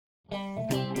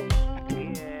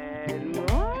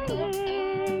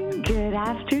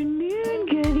afternoon,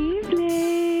 good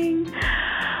evening.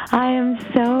 I am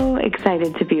so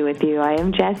excited to be with you. I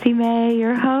am Jessie May,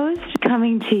 your host,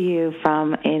 coming to you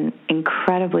from an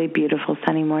incredibly beautiful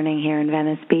sunny morning here in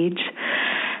Venice Beach.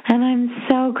 And I'm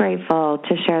so grateful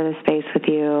to share this space with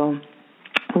you.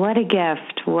 What a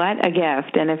gift, what a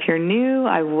gift. And if you're new,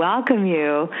 I welcome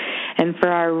you. And for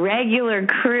our regular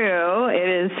crew,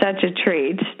 it is such a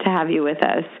treat to have you with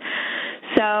us.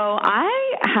 So I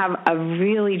have a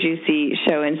really juicy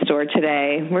show in store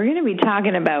today. We're going to be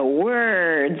talking about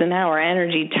words and how our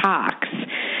energy talks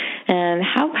and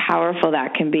how powerful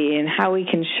that can be and how we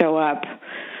can show up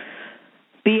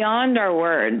beyond our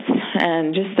words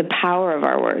and just the power of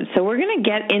our words. So we're going to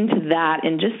get into that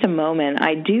in just a moment.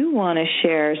 I do want to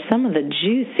share some of the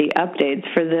juicy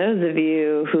updates for those of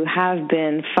you who have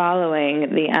been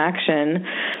following the action.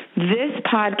 This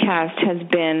podcast has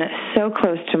been so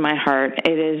close to my heart.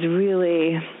 It is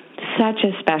really such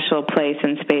a special place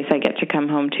and space I get to come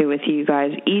home to with you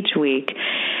guys each week.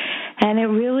 And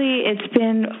it's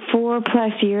been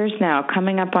 4+ years now,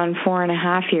 coming up on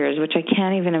 4.5 years, which I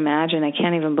can't even imagine. I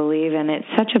can't even believe. And it's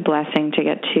such a blessing to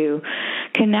get to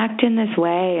connect in this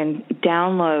way and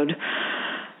download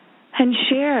and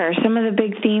share some of the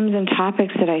big themes and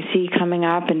topics that I see coming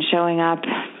up and showing up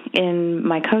in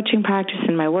my coaching practice,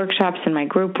 in my workshops, in my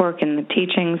group work, in the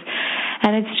teachings.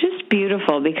 And it's just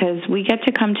beautiful because we get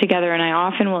to come together, and I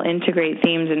often will integrate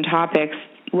themes and topics,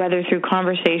 whether through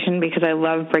conversation, because I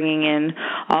love bringing in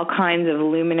all kinds of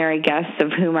luminary guests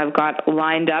of whom I've got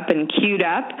lined up and queued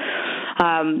up.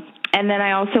 And then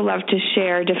I also love to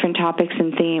share different topics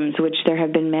and themes, which there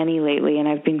have been many lately, and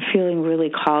I've been feeling really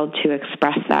called to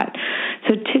express that.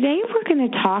 So today we're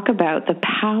going to talk about the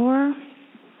power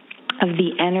of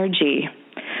the energy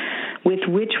with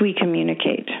which we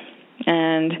communicate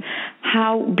and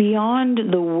how beyond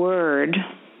the words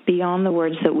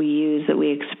that we use, that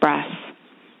we express,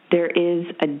 there is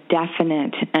a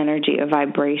definite energy, a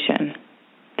vibration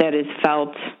that is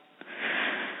felt,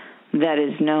 that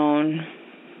is known,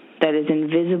 that is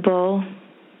invisible,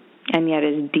 and yet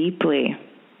is deeply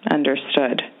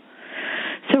understood.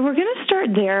 So we're going to start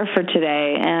there for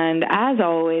today. And as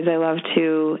always, I love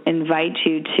to invite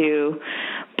you to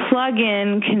plug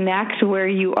in, connect where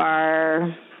you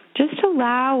are, just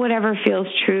allow whatever feels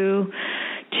true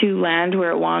to land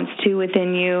where it wants to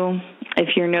within you.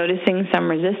 If you're noticing some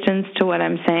resistance to what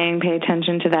I'm saying, pay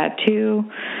attention to that too.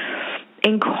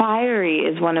 Inquiry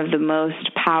is one of the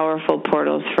most powerful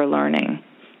portals for learning.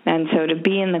 And so to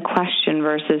be in the question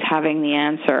versus having the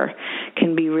answer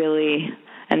can be really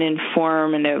an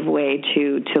informative way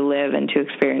to live and to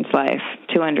experience life,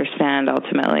 to understand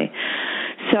ultimately.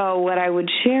 So what I would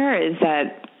share is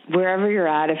that wherever you're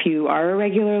at, if you are a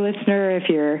regular listener, if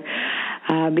you're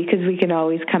because we can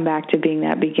always come back to being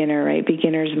that beginner, right?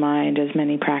 Beginner's mind, as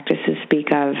many practices speak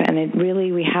of. And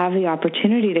we have the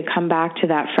opportunity to come back to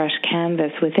that fresh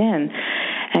canvas within.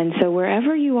 And so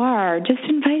wherever you are, just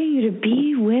inviting you to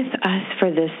be with us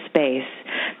for this space.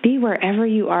 Be wherever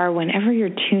you are, whenever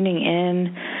you're tuning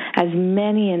in, as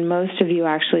many and most of you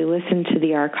actually listen to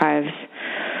the archives.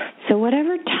 So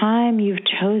whatever time you've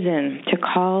chosen to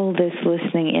call this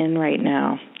listening in right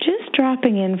now, just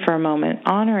dropping in for a moment,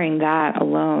 honoring that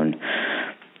alone,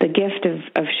 the gift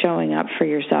of showing up for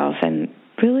yourself and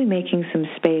really making some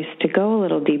space to go a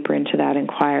little deeper into that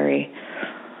inquiry.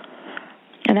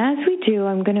 And as we do,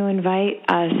 I'm going to invite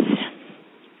us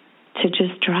to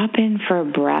just drop in for a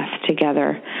breath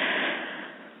together.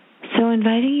 So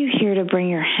inviting you here to bring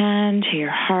your hand to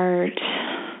your heart,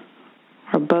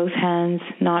 or both hands,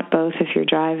 not both if you're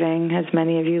driving, as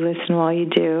many of you listen while you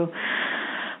do.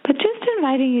 But just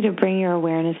inviting you to bring your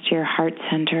awareness to your heart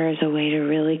center as a way to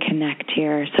really connect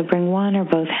here. So bring one or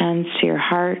both hands to your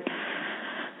heart.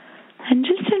 And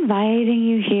just inviting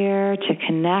you here to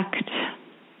connect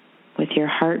with your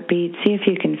heartbeat. See if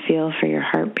you can feel for your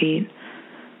heartbeat.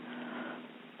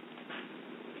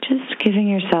 Just giving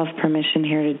yourself permission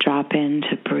here to drop in,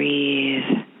 to breathe.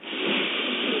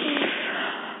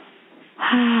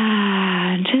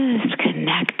 Just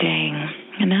connecting.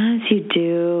 And as you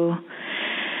do,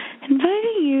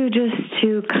 inviting you just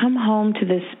to come home to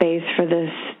this space for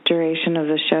this duration of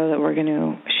the show that we're going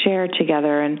to share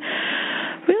together, and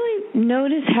really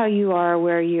notice how you are,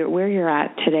 where you're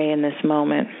at today in this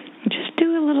moment. Just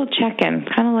do a little check-in,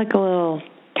 kind of like a little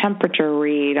temperature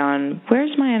read on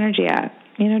where's my energy at?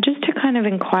 Just to kind of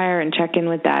inquire and check in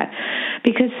with that.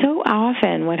 Because so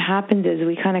often what happens is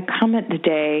we kind of come at the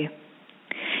day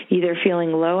either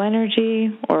feeling low energy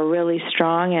or really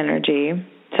strong energy,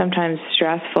 sometimes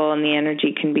stressful, and the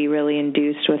energy can be really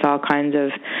induced with all kinds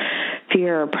of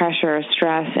fear or pressure or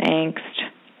stress, angst.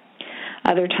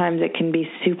 Other times it can be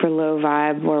super low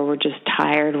vibe where we're just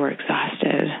tired, we're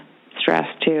exhausted,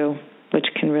 stressed too, which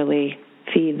can really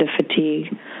feed the fatigue.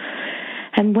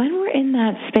 And when we're in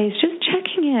that space, just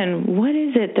checking in, what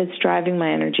is it that's driving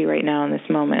my energy right now in this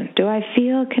moment? Do I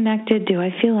feel connected? Do I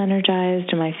feel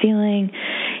energized? Am I feeling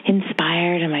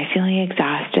inspired? Am I feeling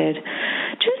exhausted?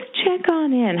 Just check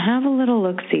on in. Have a little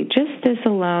look-see. Just this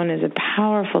alone is a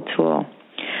powerful tool.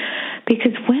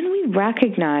 Because when we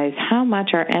recognize how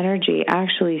much our energy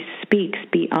actually speaks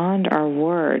beyond our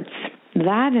words,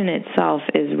 that in itself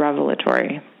is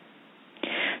revelatory.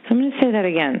 So I'm going to say that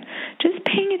again. Just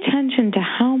paying attention to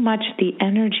how much the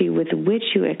energy with which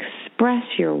you express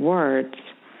your words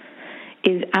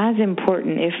is as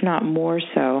important, if not more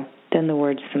so, than the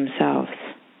words themselves.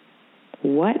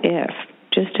 What if?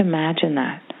 Just imagine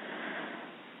that.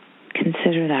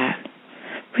 Consider that.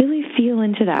 Really feel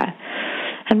into that.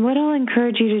 And what I'll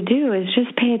encourage you to do is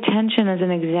just pay attention as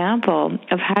an example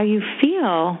of how you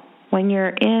feel when you're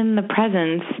in the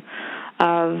presence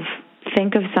of,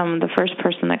 think of the first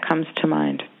person that comes to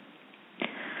mind.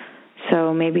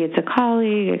 So maybe it's a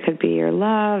colleague, it could be your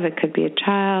love, it could be a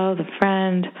child, a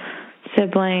friend,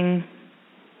 sibling,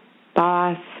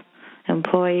 boss,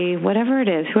 employee, whatever it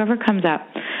is, whoever comes up.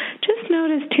 Just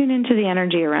notice, tune into the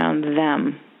energy around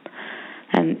them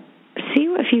and see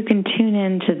if you can tune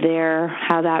into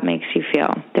how that makes you feel,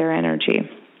 their energy,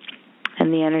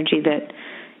 and the energy that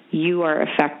you are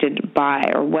affected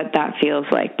by, or what that feels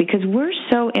like. Because we're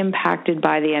so impacted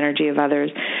by the energy of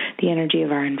others, the energy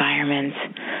of our environments.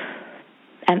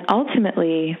 And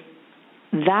ultimately,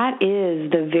 that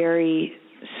is the very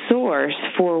source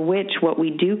for which what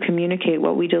we do communicate,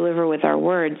 what we deliver with our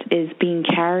words, is being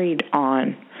carried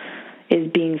on,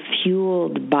 is being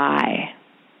fueled by.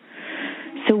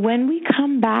 So when we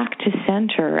come back to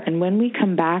center and when we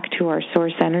come back to our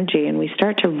source energy and we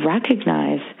start to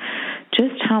recognize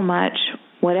just how much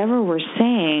whatever we're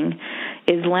saying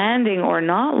is landing or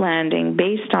not landing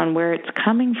based on where it's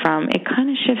coming from, it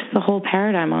kind of shifts the whole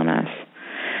paradigm on us.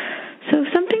 So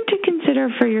something to consider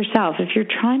for yourself, if you're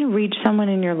trying to reach someone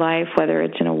in your life, whether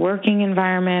it's in a working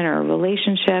environment or a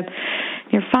relationship,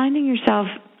 you're finding yourself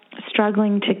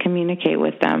struggling to communicate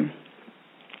with them,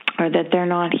 or that they're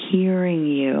not hearing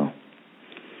you,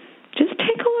 just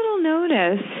take a little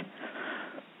notice.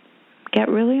 Get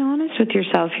really honest with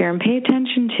yourself here and pay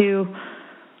attention to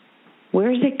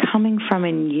where is it coming from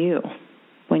in you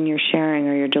when you're sharing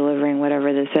or you're delivering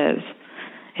whatever this is.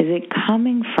 Is it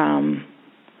coming from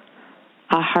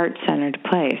a heart-centered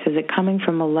place? Is it coming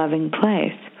from a loving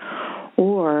place?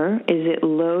 Or is it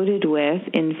loaded with,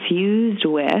 infused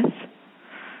with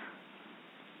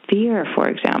fear, for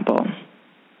example?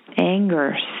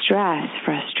 Anger, stress,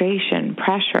 frustration,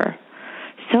 pressure.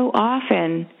 So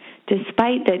often,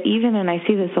 despite that, even, and I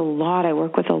see this a lot, I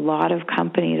work with a lot of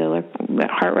companies.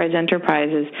 HeartRise Enterprise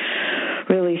is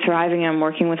really thriving. I'm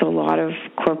working with a lot of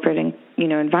corporate and,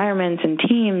 environments and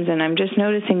teams, and I'm just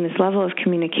noticing this level of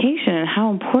communication and how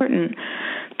important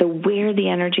where the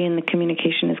energy and the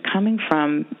communication is coming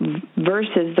from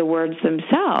versus the words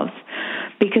themselves.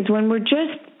 Because when we're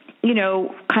just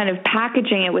kind of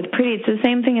packaging it with pretty, it's the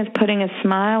same thing as putting a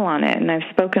smile on it. And I've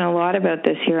spoken a lot about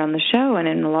this here on the show and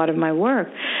in a lot of my work.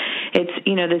 It's,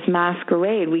 this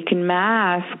masquerade. We can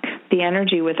mask the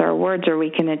energy with our words, or we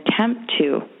can attempt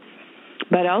to.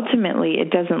 But ultimately, it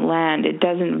doesn't land. It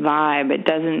doesn't vibe.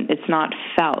 It's not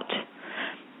felt.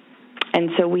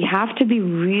 And so we have to be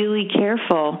really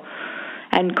careful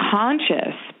and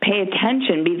conscious, pay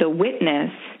attention, be the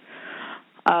witness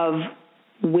of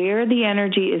where the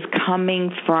energy is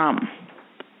coming from.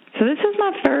 So this is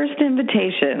my first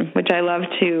invitation, which I love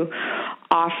to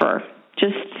offer.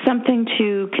 Just something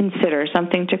to consider,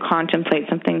 something to contemplate,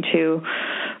 something to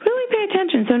really pay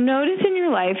attention. So notice in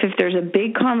your life if there's a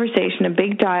big conversation, a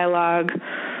big dialogue,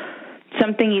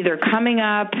 something either coming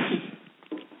up,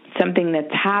 something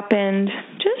that's happened.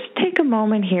 Just take a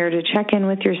moment here to check in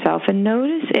with yourself and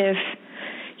notice if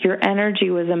your energy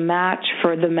was a match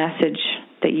for the message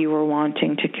that you were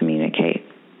wanting to communicate.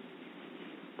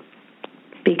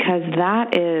 Because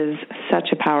that is such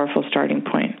a powerful starting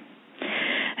point.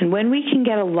 And when we can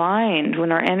get aligned,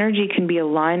 when our energy can be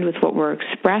aligned with what we're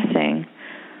expressing,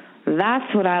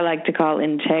 that's what I like to call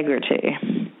integrity.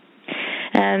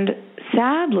 And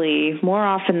sadly, more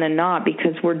often than not,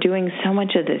 because we're doing so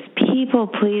much of this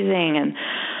people-pleasing and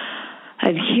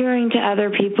adhering to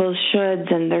other people's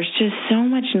shoulds, and there's just so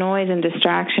much noise and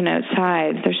distraction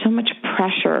outside. There's so much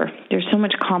pressure. There's so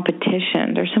much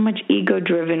competition. There's so much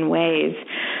ego-driven ways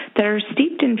that are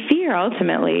steeped in fear,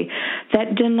 ultimately,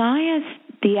 that deny us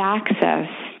the access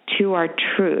to our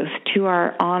truth, to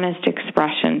our honest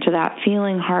expression, to that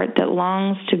feeling heart that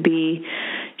longs to be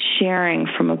sharing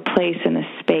from a place and a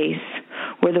space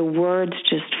where the words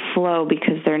just flow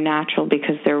because they're natural,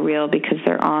 because they're real, because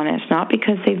they're honest, not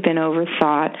because they've been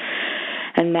overthought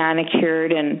and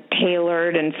manicured and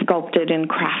tailored and sculpted and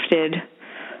crafted.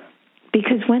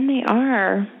 Because when they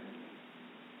are,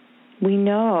 we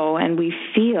know and we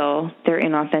feel their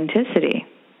inauthenticity.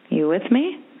 You with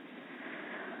me?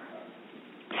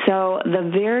 So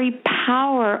the very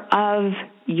power of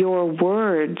your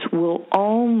words will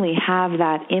only have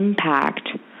that impact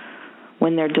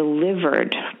when they're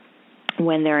delivered,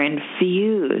 when they're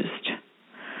infused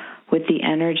with the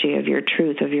energy of your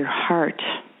truth, of your heart.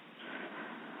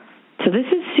 So this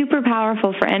is super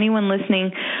powerful for anyone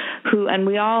listening who, and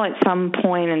we all at some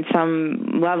point and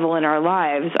some level in our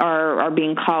lives are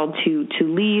being called to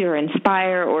lead or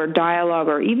inspire or dialogue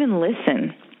or even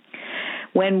listen.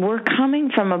 When we're coming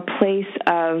from a place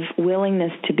of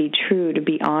willingness to be true, to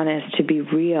be honest, to be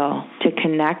real, to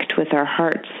connect with our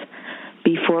hearts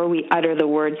before we utter the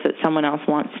words that someone else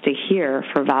wants to hear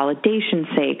for validation's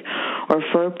sake or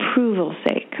for approval's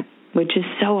sake, which is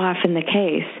so often the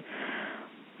case,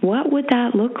 what would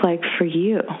that look like for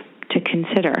you to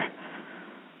consider?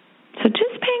 So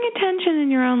just paying attention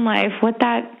in your own life, what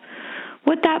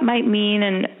that might mean,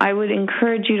 and I would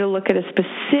encourage you to look at a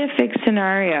specific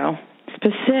scenario,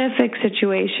 specific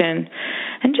situation,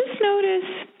 and just notice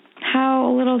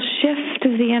how a little shift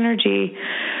of the energy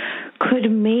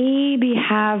could maybe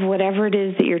have whatever it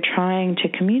is that you're trying to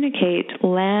communicate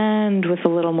land with a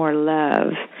little more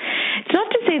love. It's not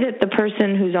to say that the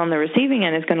person who's on the receiving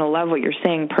end is going to love what you're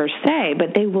saying per se,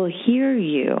 but they will hear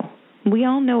you. We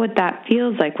all know what that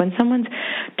feels like when someone's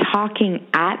talking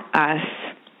at us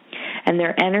and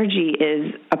their energy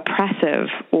is oppressive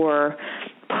or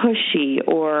pushy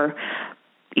or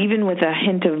even with a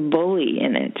hint of bully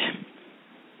in it,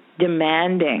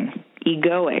 demanding,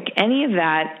 egoic. Any of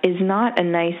that is not a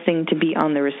nice thing to be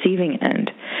on the receiving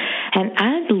end. And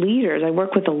as leaders, I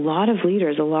work with a lot of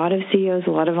leaders, a lot of CEOs,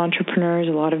 a lot of entrepreneurs,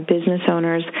 a lot of business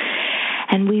owners,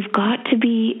 and we've got to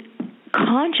be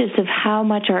conscious of how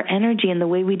much our energy and the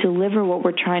way we deliver what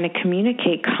we're trying to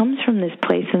communicate comes from this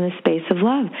place and this space of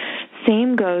love.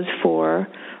 Same goes for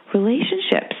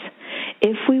relationships.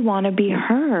 If we want to be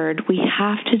heard, we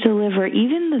have to deliver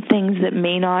even the things that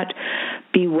may not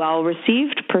be well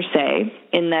received per se,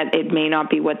 in that it may not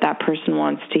be what that person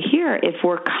wants to hear. If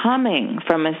we're coming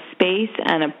from a space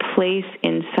and a place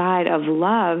inside of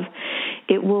love,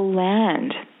 it will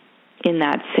land in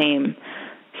that same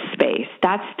space.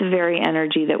 That's the very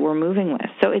energy that we're moving with.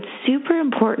 So it's super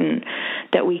important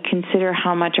that we consider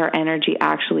how much our energy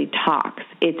actually talks.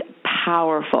 It's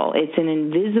powerful. It's an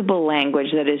invisible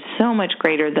language that is so much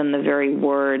greater than the very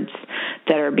words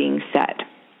that are being said.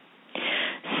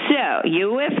 So,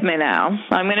 you with me now?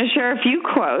 I'm going to share a few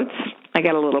quotes. I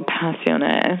got a little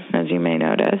passionate, as you may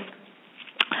notice.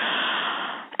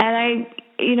 And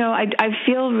I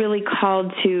feel really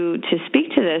called to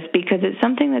speak to this because it's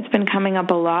something that's been coming up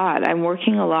a lot. I'm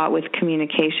working a lot with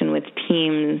communication with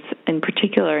teams, in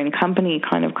particular in company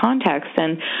kind of context,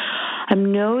 and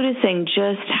I'm noticing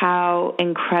just how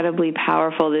incredibly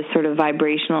powerful this sort of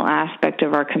vibrational aspect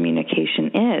of our communication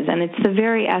is. And it's the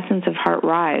very essence of Heart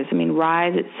Rise. I mean,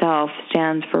 Rise itself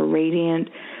stands for Radiant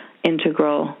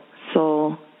Integral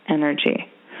Soul Energy.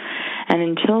 And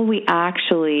until we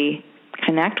actually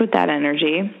connect with that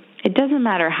energy, it doesn't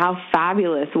matter how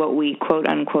fabulous what we quote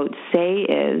unquote say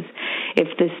is,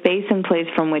 if the space and place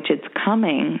from which it's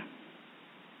coming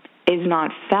is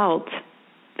not felt,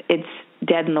 it's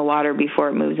dead in the water before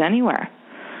it moves anywhere.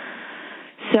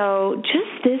 So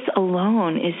just this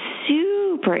alone is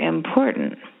super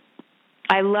important.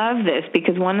 I love this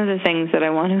because one of the things that I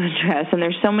want to address, and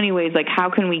there's so many ways, like how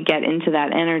can we get into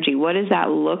that energy? What does that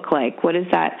look like? What does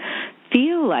that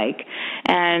feel like?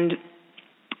 And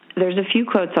there's a few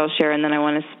quotes I'll share, and then I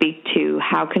want to speak to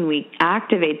how can we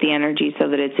activate the energy so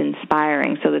that it's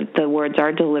inspiring, so that the words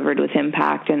are delivered with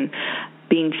impact and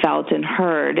being felt and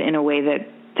heard in a way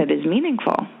that is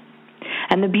meaningful.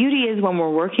 And the beauty is when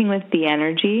we're working with the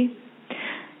energy,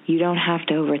 you don't have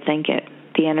to overthink it.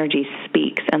 The energy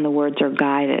speaks and the words are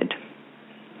guided.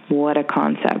 What a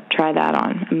concept. Try that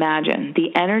on. Imagine.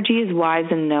 The energy is wise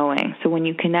and knowing. So when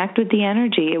you connect with the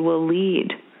energy, it will lead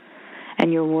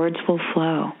and your words will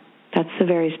flow. That's the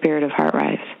very spirit of Heart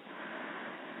Rise.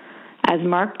 As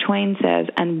Mark Twain says,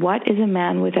 and what is a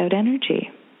man without energy?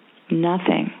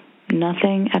 Nothing.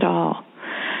 Nothing at all.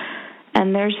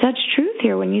 And there's such truth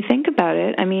here when you think about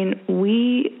it. I mean,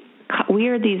 we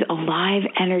are these alive,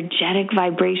 energetic,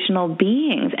 vibrational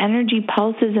beings. Energy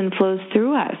pulses and flows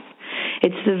through us.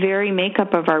 It's the very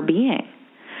makeup of our being.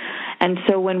 And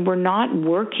so when we're not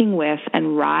working with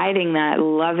and riding that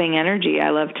loving energy,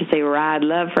 I love to say rad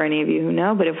love for any of you who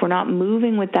know, but if we're not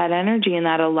moving with that energy and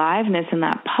that aliveness and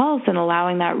that pulse and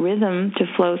allowing that rhythm to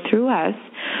flow through us,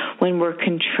 when we're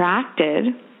contracted,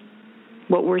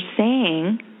 what we're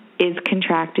saying is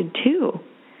contracted too.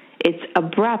 It's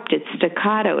abrupt, it's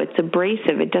staccato, it's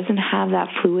abrasive. It doesn't have that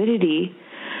fluidity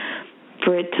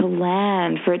for it to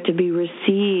land, for it to be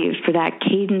received, for that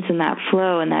cadence and that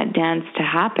flow and that dance to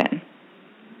happen.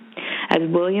 As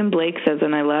William Blake says,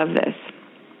 and I love this,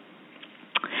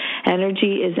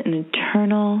 energy is an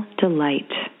eternal delight.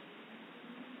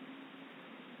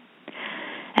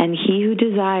 And he who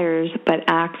desires but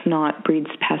acts not breeds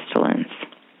pestilence.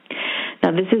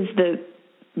 Now this is the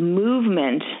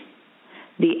movement,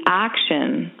 the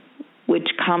action, which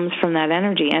comes from that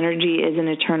energy. Energy is an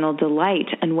eternal delight.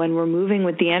 And when we're moving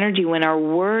with the energy, when our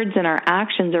words and our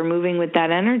actions are moving with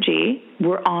that energy,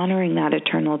 we're honoring that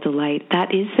eternal delight.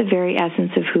 That is the very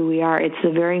essence of who we are. It's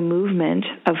the very movement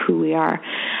of who we are.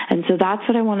 And so that's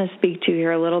what I want to speak to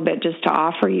here a little bit, just to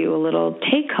offer you a little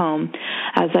take home,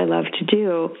 as I love to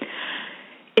do.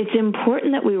 It's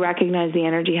important that we recognize the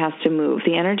energy has to move.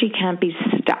 The energy can't be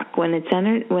stuck. When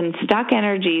stuck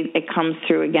energy, it comes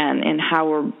through again in how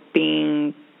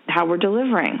we're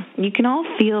delivering. You can all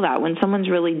feel that when someone's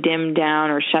really dimmed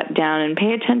down or shut down, and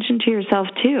pay attention to yourself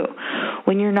too.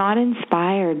 When you're not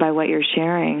inspired by what you're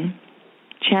sharing,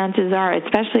 chances are,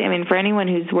 especially, for anyone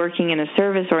who's working in a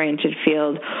service-oriented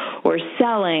field or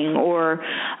selling or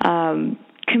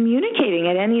communicating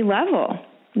at any level,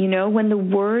 when the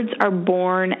words are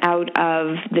born out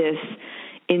of this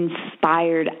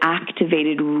inspired,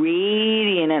 activated,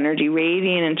 radiant energy,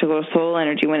 radiant integral soul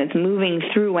energy, when it's moving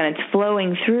through, when it's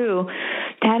flowing through,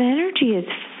 that energy is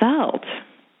felt.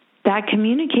 That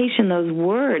communication, those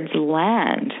words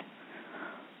land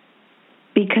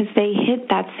because they hit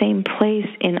that same place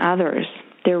in others.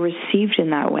 They're received in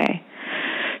that way.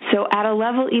 So at a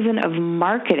level even of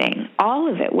marketing,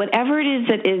 all of it, whatever it is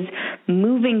that is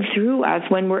moving through us,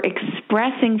 when we're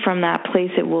expressing from that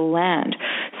place, it will land.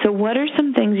 So what are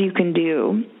some things you can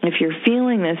do if you're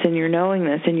feeling this and you're knowing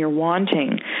this and you're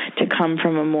wanting to come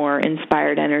from a more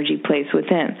inspired energy place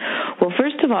within? Well,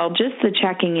 first of all, just the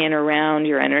checking in around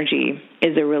your energy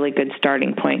is a really good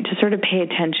starting point to sort of pay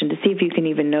attention to see if you can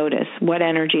even notice, what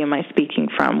energy am I speaking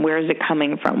from? Where is it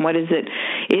coming from? What is it?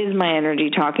 Is my energy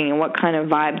talking, and what kind of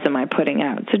vibes am I putting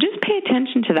out? So just pay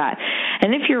attention to that.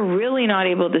 And if you're really not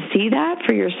able to see that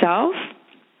for yourself,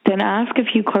 then ask a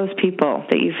few close people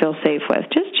that you feel safe with.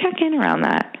 Just check in around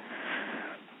that.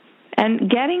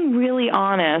 And getting really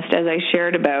honest, as I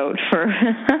shared about for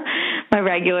my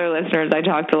regular listeners, I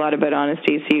talked a lot about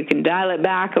honesty, so you can dial it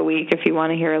back a week if you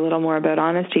want to hear a little more about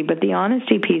honesty. But the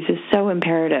honesty piece is so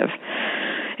imperative.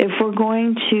 If we're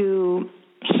going to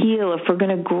heal, if we're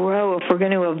going to grow, if we're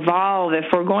going to evolve, if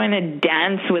we're going to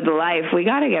dance with life, we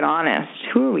got to get honest.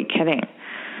 Who are we kidding?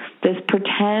 This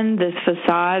pretend, this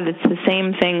facade, it's the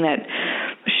same thing that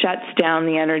shuts down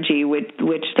the energy with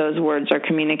which those words are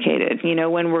communicated.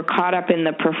 When we're caught up in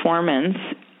the performance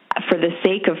for the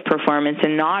sake of performance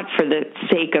and not for the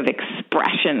sake of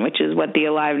expression, which is what the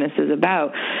aliveness is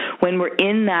about, when we're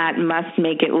in that must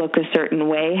make it look a certain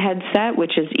way headset,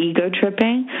 which is ego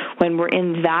tripping, when we're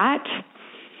in that,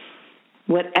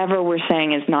 whatever we're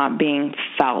saying is not being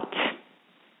felt.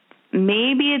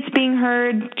 Maybe it's being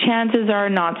heard, chances are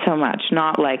not so much,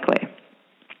 not likely.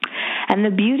 And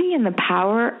the beauty and the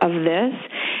power of this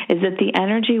is that the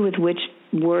energy with which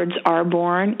words are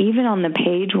born, even on the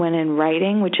page when in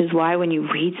writing, which is why when you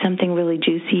read something really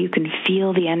juicy, you can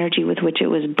feel the energy with which it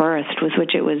was birthed, with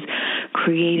which it was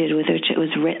created, with which it was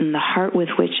written, the heart with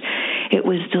which it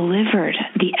was delivered,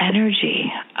 the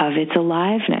energy of its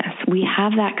aliveness. We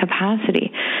have that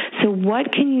capacity. So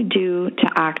what can you do to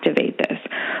activate this?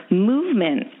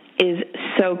 Movement is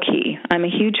so key. I'm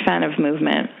a huge fan of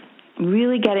movement.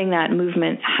 Really getting that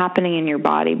movement happening in your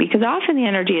body, because often the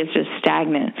energy is just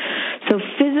stagnant. So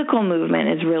physical movement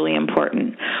is really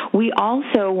important. We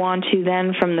also want to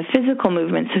then, from the physical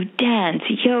movement, so dance,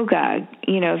 yoga,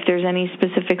 if there's any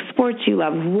specific sports you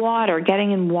love, water,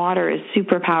 getting in water is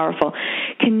super powerful.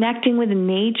 Connecting with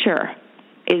nature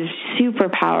is super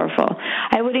powerful.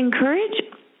 I would encourage,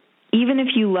 even if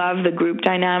you love the group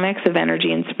dynamics of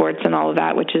energy and sports and all of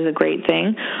that, which is a great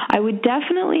thing, I would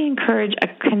definitely encourage a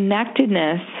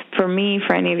connectedness. For me,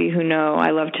 for any of you who know,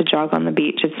 I love to jog on the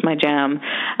beach. It's my jam.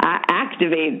 I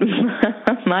activate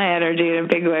my energy in a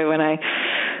big way when I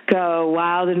go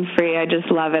wild and free. I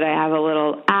just love it. I have a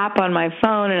little app on my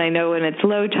phone, and I know when it's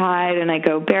low tide, and I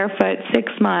go barefoot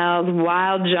 6 miles,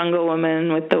 wild jungle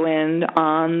woman with the wind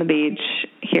on the beach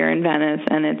here in Venice,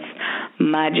 and it's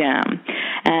my jam.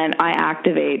 And I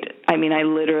activate. I mean, I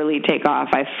literally take off.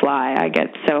 I fly. I get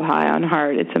so high on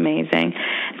heart. It's amazing.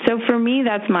 So for me,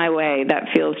 that's my way. That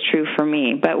feels true for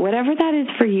me. But whatever that is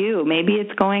for you, maybe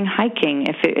it's going hiking.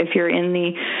 If you're in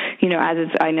the, as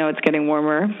I know it's getting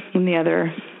warmer on the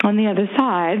other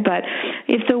side, but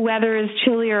if the weather is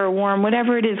chillier or warm,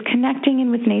 whatever it is, connecting in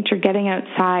with nature, getting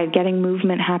outside, getting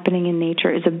movement happening in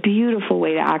nature is a beautiful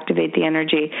way to activate the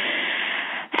energy.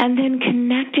 And then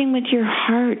connecting with your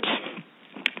heart.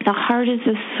 The heart is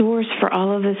the source for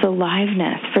all of this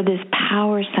aliveness, for this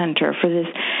power center, for this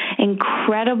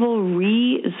incredible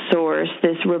resource,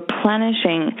 this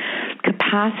replenishing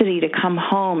capacity to come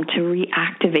home, to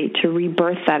reactivate, to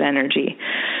rebirth that energy.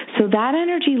 So that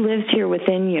energy lives here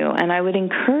within you, and I would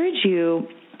encourage you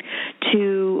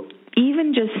to,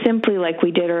 even just simply like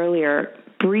we did earlier,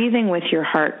 breathing with your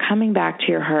heart, coming back to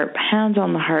your heart, hands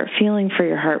on the heart, feeling for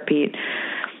your heartbeat.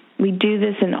 We do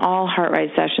this in all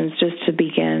HeartRise sessions just to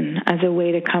begin, as a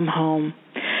way to come home.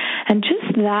 And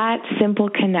just that simple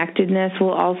connectedness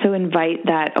will also invite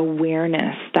that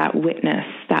awareness, that witness,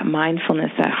 that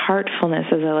mindfulness, that heartfulness,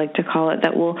 as I like to call it,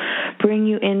 that will bring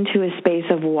you into a space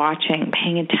of watching,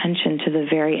 paying attention to the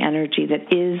very energy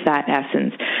that is that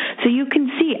essence. So you can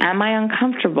see, am I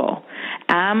uncomfortable?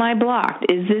 Am I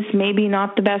blocked? Is this maybe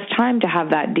not the best time to have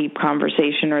that deep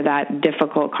conversation or that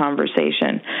difficult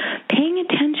conversation? Paying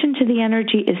attention to the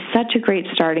energy is such a great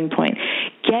starting point.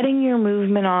 Getting your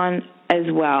movement on as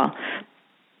well.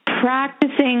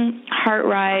 Practicing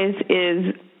HeartRise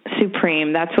is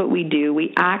supreme. That's what we do.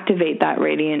 We activate that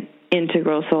radiant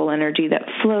integral soul energy that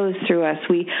flows through us.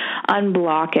 We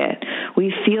unblock it.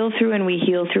 We feel through and we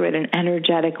heal through at an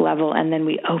energetic level, and then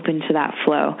we open to that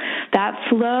flow. That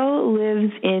flow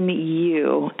lives in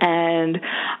you, and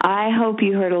I hope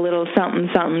you heard a little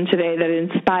something today that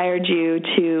inspired you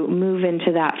to move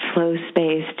into that flow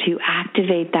space, to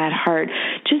activate that heart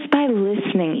just by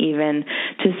listening even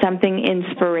to something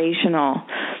inspirational,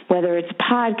 whether it's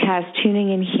podcast,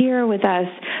 tuning in here with us,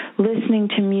 listening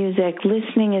to music.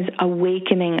 Listening is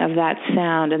awakening of that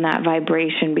sound and that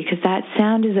vibration, because that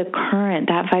sound is a current.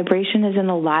 That vibration is an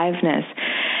aliveness.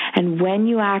 And when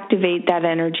you activate that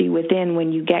energy within,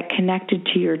 when you get connected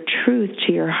to your truth,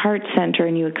 to your heart center,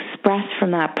 and you express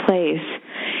from that place,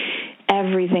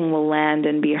 everything will land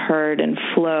and be heard and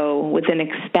flow with an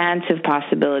expansive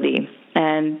possibility.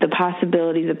 And the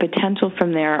possibility, the potential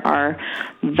from there are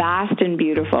vast and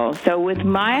beautiful. So with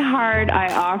my heart,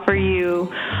 I offer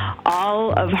you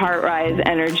all of HeartRise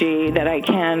energy that I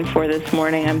can for this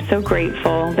morning. I'm so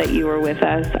grateful that you were with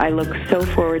us. I look so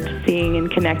forward to seeing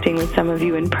and connecting with some of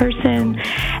you in person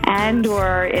and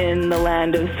or in the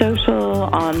land of social,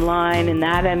 online, in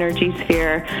that energy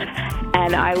sphere.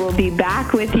 And I will be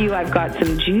back with you. I've got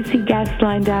some juicy guests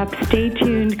lined up. Stay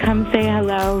tuned. Come say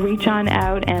hello. Reach on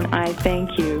out. And I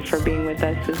thank you for being with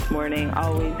us this morning.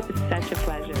 Always such a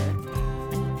pleasure.